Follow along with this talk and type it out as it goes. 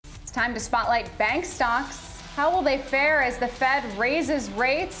It's time to spotlight bank stocks. How will they fare as the Fed raises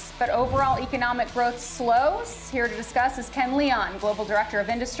rates, but overall economic growth slows? Here to discuss is Ken Leon, Global Director of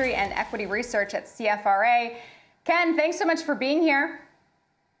Industry and Equity Research at CFRA. Ken, thanks so much for being here.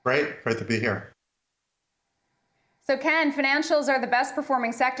 Great to be here. So Ken, financials are the best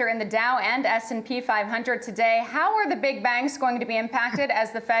performing sector in the Dow and S&P 500 today. How are the big banks going to be impacted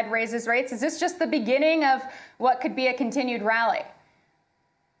as the Fed raises rates? Is this just the beginning of what could be a continued rally?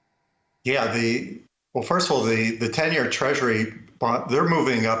 Yeah, first of all, the 10-year Treasury, they're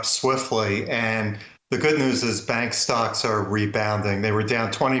moving up swiftly. And the good news is bank stocks are rebounding. They were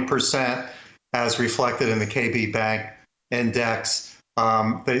down 20% as reflected in the KB Bank Index.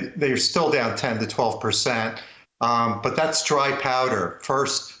 They're still down 10 to 12%. But that's dry powder.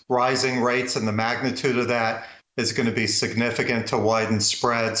 First, rising rates and the magnitude of that is going to be significant to widen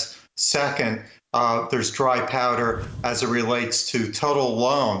spreads. Second, there's dry powder as it relates to total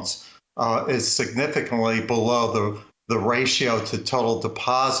loans is significantly below the ratio to total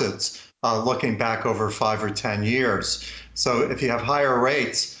deposits looking back over 5 or 10 years. So if you have higher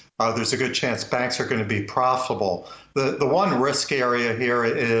rates, there's a good chance banks are going to be profitable. The one risk area here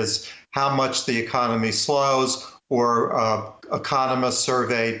is how much the economy slows, or economists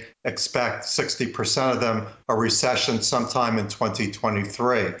surveyed expect 60% of them a recession sometime in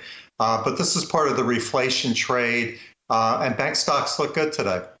 2023. But this is part of the reflation trade, and bank stocks look good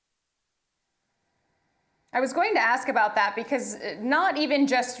today. I was going to ask about that because not even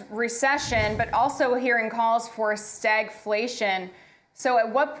just recession, but also hearing calls for stagflation. So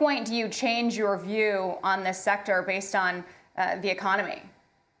at what point do you change your view on this sector based on the economy?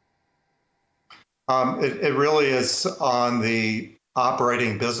 It really is on the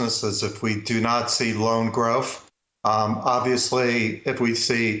operating businesses. If we do not see loan growth, obviously, if we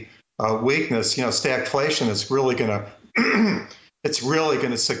see weakness, stagflation is really going to it's really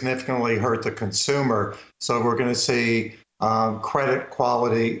going to significantly hurt the consumer. So we're going to see credit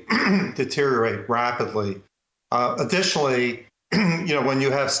quality deteriorate rapidly. Additionally, when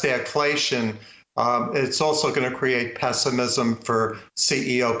you have stagflation, it's also going to create pessimism for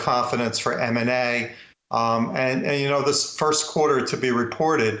CEO confidence for M&A. And this first quarter to be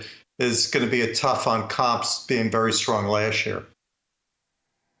reported is going to be tough on comps being very strong last year.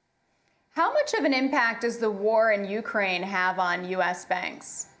 How much of an impact does the war in Ukraine have on U.S.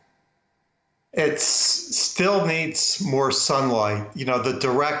 banks? It still needs more sunlight. The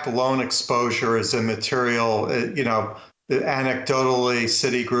direct loan exposure is immaterial. Anecdotally,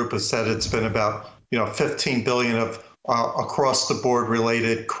 Citigroup has said it's been about $15 billion of across the board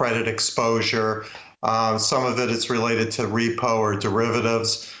related credit exposure. Some of it is related to repo or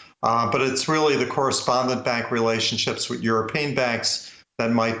derivatives, but it's really the correspondent bank relationships with European banks that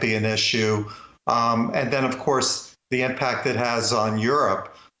might be an issue. And then, of course, the impact it has on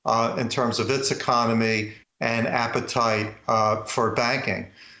Europe in terms of its economy and appetite for banking.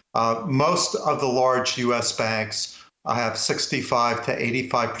 Most of the large U.S. banks have 65 to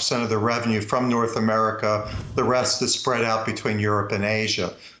 85% of their revenue from North America. The rest is spread out between Europe and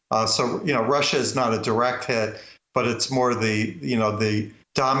Asia. So Russia is not a direct hit, but it's more the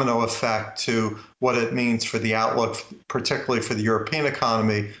domino effect to what it means for the outlook, particularly for the European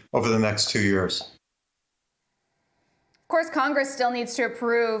economy over the next 2 years. Of course, Congress still needs to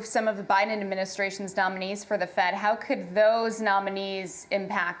approve some of the Biden administration's nominees for the Fed. How could those nominees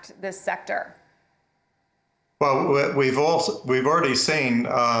impact this sector? Well, we've already seen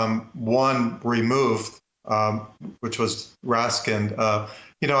one removed, which was Raskin.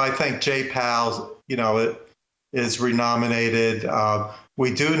 I think Jay Powell, is renominated.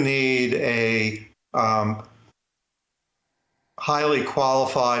 We do need a highly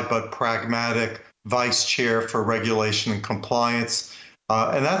qualified but pragmatic vice chair for regulation and compliance.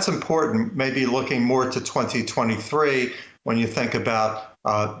 And that's important, maybe looking more to 2023 when you think about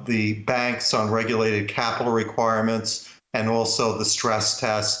the banks on regulated capital requirements and also the stress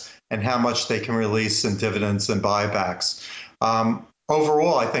tests and how much they can release in dividends and buybacks.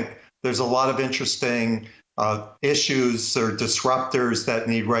 Overall, I think there's a lot of interesting issues or disruptors that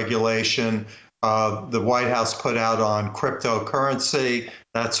need regulation. The White House put out on cryptocurrency.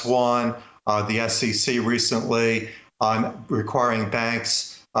 That's one. The SEC recently on requiring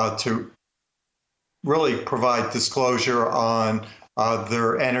banks to really provide disclosure on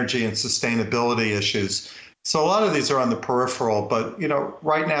their energy and sustainability issues. So a lot of these are on the peripheral, but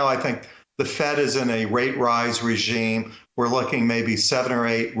right now I think the Fed is in a rate rise regime. We're looking maybe 7 or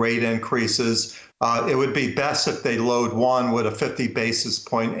 8 rate increases. It would be best if they load one with a 50 basis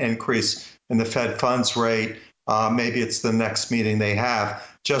point increase in the Fed funds rate. Maybe it's the next meeting they have,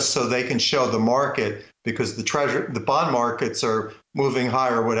 just so they can show the market because the bond markets are moving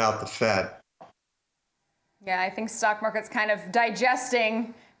higher without the Fed. Yeah, I think stock market's kind of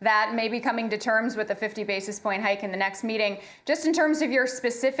digesting that, maybe coming to terms with a 50 basis point hike in the next meeting. Just in terms of your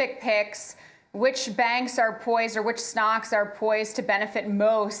specific picks, which banks are poised or which stocks are poised to benefit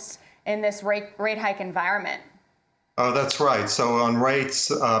most in this rate hike environment? Oh, that's right. So on rates,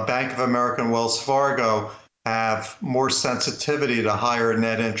 Bank of America and Wells Fargo have more sensitivity to higher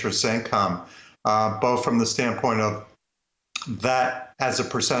net interest income, both from the standpoint of that as a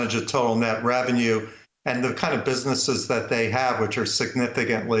percentage of total net revenue and the kind of businesses that they have, which are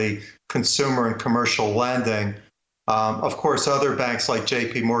significantly consumer and commercial lending. Of course, other banks like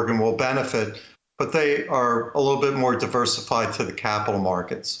JP Morgan will benefit, but they are a little bit more diversified to the capital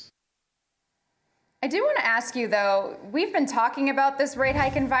markets. I do want to ask you, though, we've been talking about this rate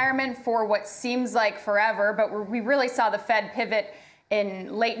hike environment for what seems like forever, but we really saw the Fed pivot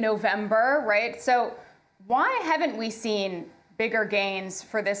in late November, right? So why haven't we seen bigger gains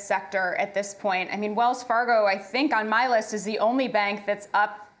for this sector at this point? I mean, Wells Fargo, I think on my list, is the only bank that's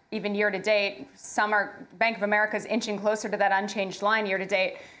up even year to date. Bank of America is inching closer to that unchanged line year to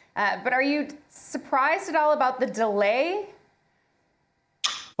date. But are you surprised at all about the delay?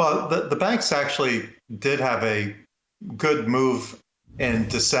 Well, the banks actually did have a good move in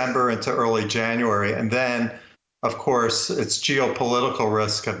December into early January. And then, of course, its geopolitical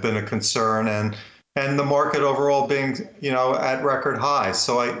risk have been a concern and the market overall being, at record highs.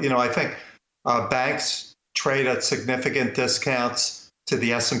 So I think banks trade at significant discounts to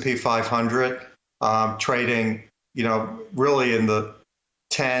the S&P 500, trading, really in the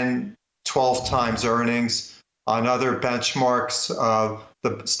 10, 12 times earnings. On other benchmarks,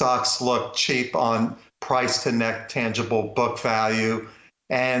 the stocks look cheap on price to net tangible book value.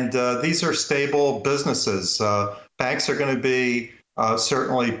 And these are stable businesses. Banks are going to be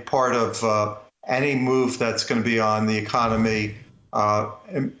certainly part of any move that's going to be on the economy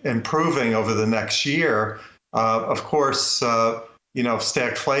improving over the next year. Of course,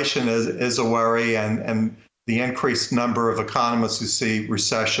 stagflation is a worry, and the increased number of economists who see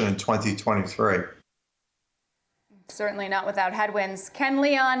recession in 2023. Certainly not without headwinds. Ken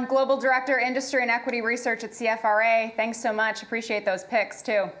Leon, Global Director, Industry and Equity Research at CFRA. Thanks so much. Appreciate those picks,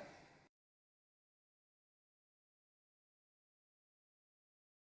 too.